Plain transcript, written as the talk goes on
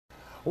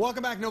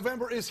Welcome back.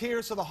 November is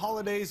here, so the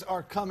holidays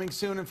are coming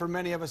soon, and for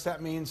many of us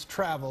that means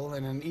travel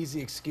and an easy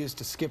excuse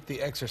to skip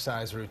the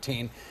exercise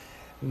routine.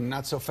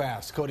 Not so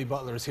fast. Cody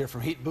Butler is here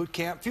from HEAT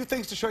Bootcamp. A few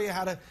things to show you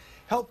how to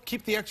help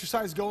keep the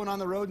exercise going on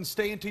the road and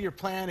stay into your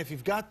plan. If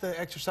you've got the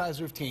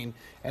exercise routine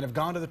and have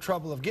gone to the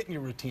trouble of getting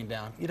your routine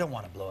down, you don't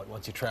want to blow it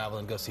once you travel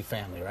and go see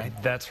family, right?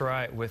 That's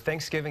right. With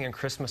Thanksgiving and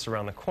Christmas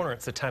around the corner,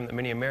 it's the time that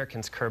many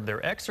Americans curb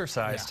their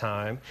exercise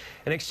time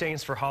in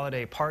exchange for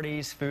holiday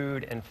parties,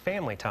 food, and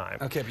family time.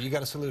 Okay, but you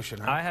got a solution,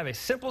 right? I have a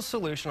simple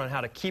solution on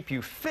how to keep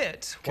you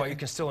fit while you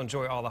can still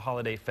enjoy all the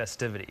holiday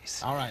festivities.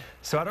 All right.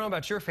 So I don't know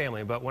about your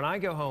family, but when I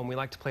go home, we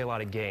like to play a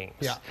lot of games.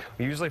 Yeah.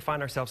 We usually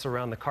find ourselves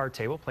around the card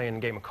table playing a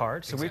game of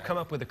cards. So we've come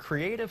up with a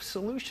creative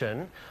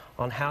solution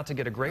on how to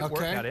get a great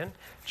workout in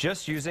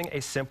just using a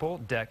simple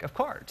deck of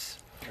cards.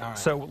 All right.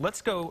 So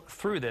let's go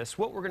through this.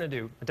 What we're going to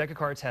do, a deck of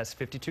cards has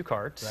 52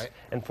 cards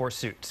and 4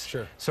 suits.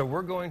 Sure. So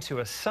we're going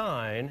to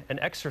assign an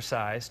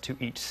exercise to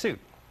each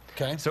suit.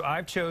 Okay. So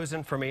I've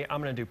chosen, for me,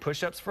 I'm going to do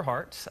push-ups for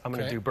hearts, I'm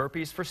going to do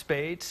burpees for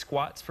spades,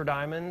 squats for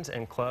diamonds,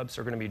 and clubs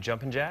are going to be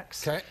jumping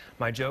jacks. Okay.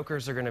 My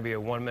jokers are going to be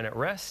a 1-minute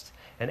rest,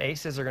 and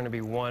aces are going to be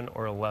 1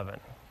 or 11.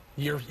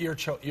 Your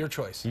choice. Your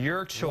choice.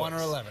 1 or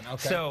 11.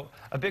 Okay. So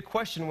a big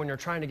question when you're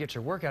trying to get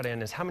your workout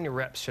in is how many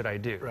reps should I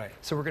do? Right.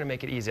 So we're going to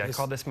make it easy. I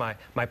call this my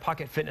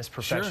pocket fitness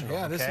professional. Sure.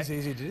 Yeah, this is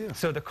easy to do.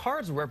 So the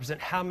cards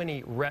represent how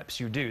many reps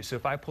you do. So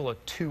if I pull a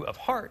 2 of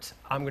hearts,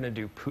 I'm going to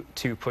do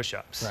 2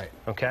 push-ups. Right.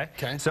 Okay.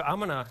 Okay. So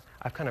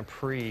I've kind of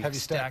Have you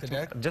stacked the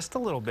deck? Just a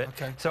little bit.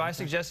 Okay. So I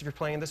suggest if you're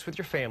playing this with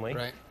your family,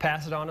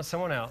 pass it on to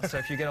someone else. So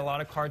if you get a lot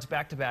of cards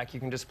back to back,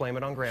 you can just blame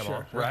it on grandma.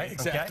 Sure. Right?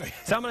 Exactly. Okay?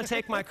 So I'm going to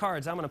take my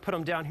cards, I'm going to put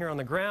them down here on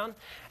the ground,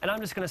 and I'm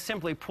just going to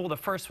simply pull the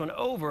first one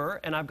over,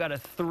 and I've got a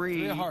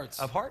 3 of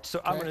hearts.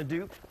 So I'm going to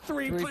do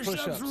 3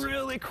 push-ups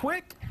really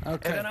quick,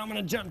 and then I'm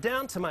going to jump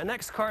down to my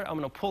next card. I'm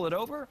going to pull it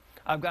over.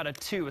 I've got a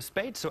 2 of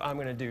spades, so I'm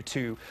going to do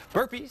 2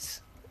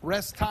 burpees.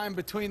 Rest time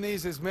between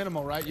these is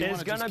minimal, right?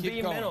 It's going to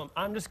be minimum.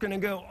 I'm just going to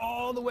go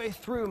all the way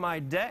through my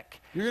deck.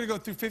 You're going to go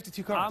through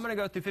 52 cards? I'm going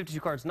to go through 52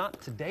 cards. Not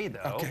today,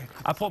 though. Okay.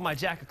 I pulled my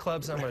jack of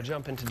clubs. I'm going to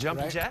jump into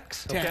jumping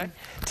jacks. 10.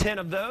 10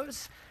 of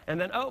those. And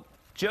then,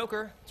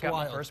 joker, got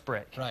my first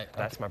break. Right.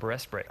 That's my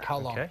rest break. How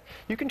long? Okay.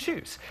 You can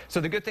choose.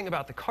 So the good thing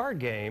about the card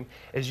game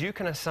is you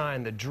can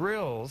assign the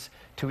drills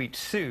to each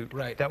suit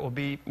that will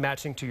be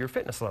matching to your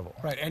fitness level.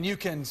 Right. And you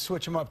can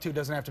switch them up, too. It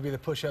doesn't have to be the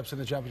push-ups and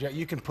the jumping jack.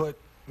 You can put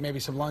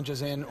maybe some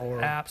lunges in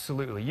or...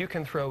 Absolutely. You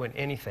can throw in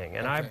anything.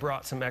 And I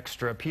brought some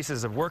extra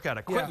pieces of workout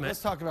equipment. Yeah, let's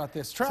talk about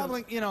this.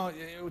 Traveling, you know,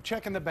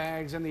 checking the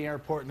bags in the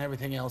airport and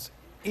everything else.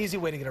 Easy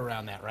way to get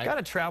around that, right? Got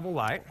to travel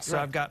light. So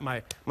I've got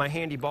my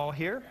handy ball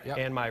here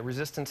and my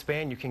resistance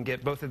band. You can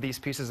get both of these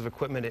pieces of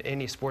equipment at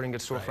any sporting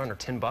goods storefront or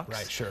 $10.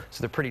 Right, sure.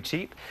 So they're pretty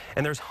cheap.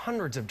 And there's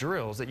hundreds of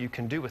drills that you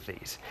can do with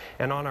these.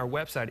 And on our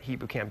website at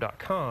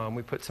heatbootcamp.com,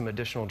 we put some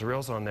additional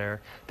drills on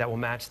there that will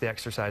match the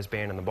exercise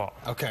band and the ball.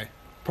 Okay.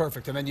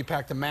 Perfect. And then you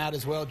pack the mat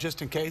as well,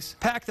 just in case?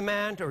 Pack the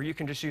mat, or you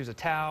can just use a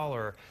towel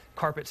or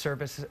carpet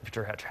surface if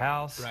you're at your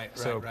house.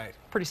 Right.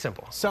 Pretty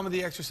simple. Some of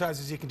the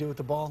exercises you can do with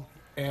the ball,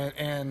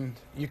 and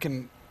you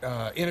can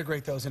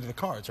integrate those into the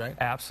cards, right?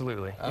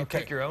 Absolutely. You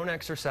pick your own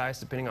exercise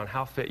depending on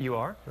how fit you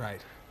are.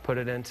 Right. Put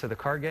it into the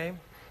card game.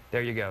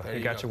 There you go.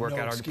 You got your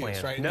workout already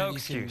planned. Right? No and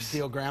excuse. You can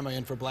deal grandma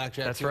in for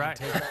blackjack. That's right.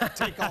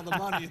 Take all the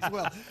money as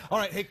well. All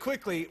right. Hey,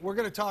 quickly, we're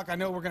going to talk. I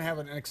know we're going to have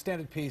an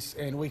extended piece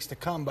in weeks to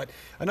come, but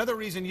another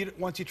reason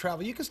once you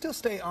travel, you can still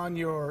stay on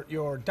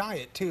your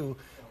diet too,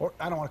 or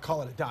I don't want to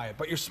call it a diet,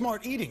 but your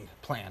smart eating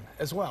plan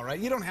as well, right?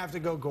 You don't have to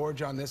go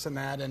gorge on this and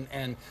that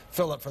and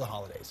fill up for the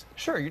holidays.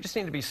 Sure. You just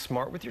need to be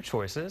smart with your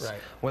choices.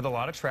 Right. With a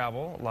lot of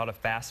travel, a lot of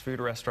fast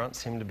food restaurants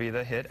seem to be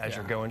the hit as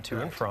you're going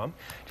to and from.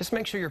 Just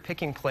make sure you're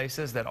picking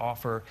places that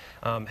offer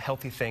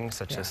healthy things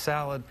such as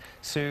salad,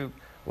 soup,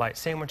 light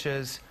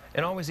sandwiches,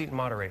 and always eat in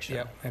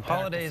moderation.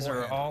 Holidays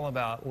are all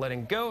about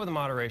letting go of the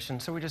moderation,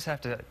 so we just have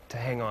to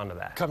hang on to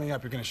that. Coming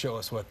up, you're going to show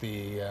us what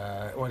in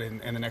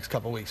the next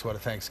couple of weeks, what a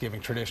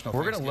Thanksgiving traditional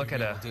We're going to look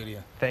at a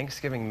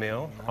Thanksgiving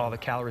meal, all the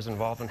calories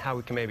involved, and how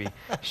we can maybe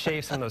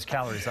shave some of those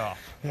calories off.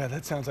 Yeah,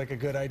 that sounds like a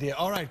good idea.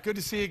 All right, good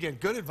to see you again.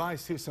 Good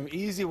advice, too. Some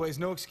easy ways,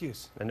 no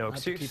excuse. No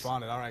excuse. To keep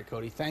on it. All right,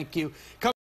 Cody, thank you.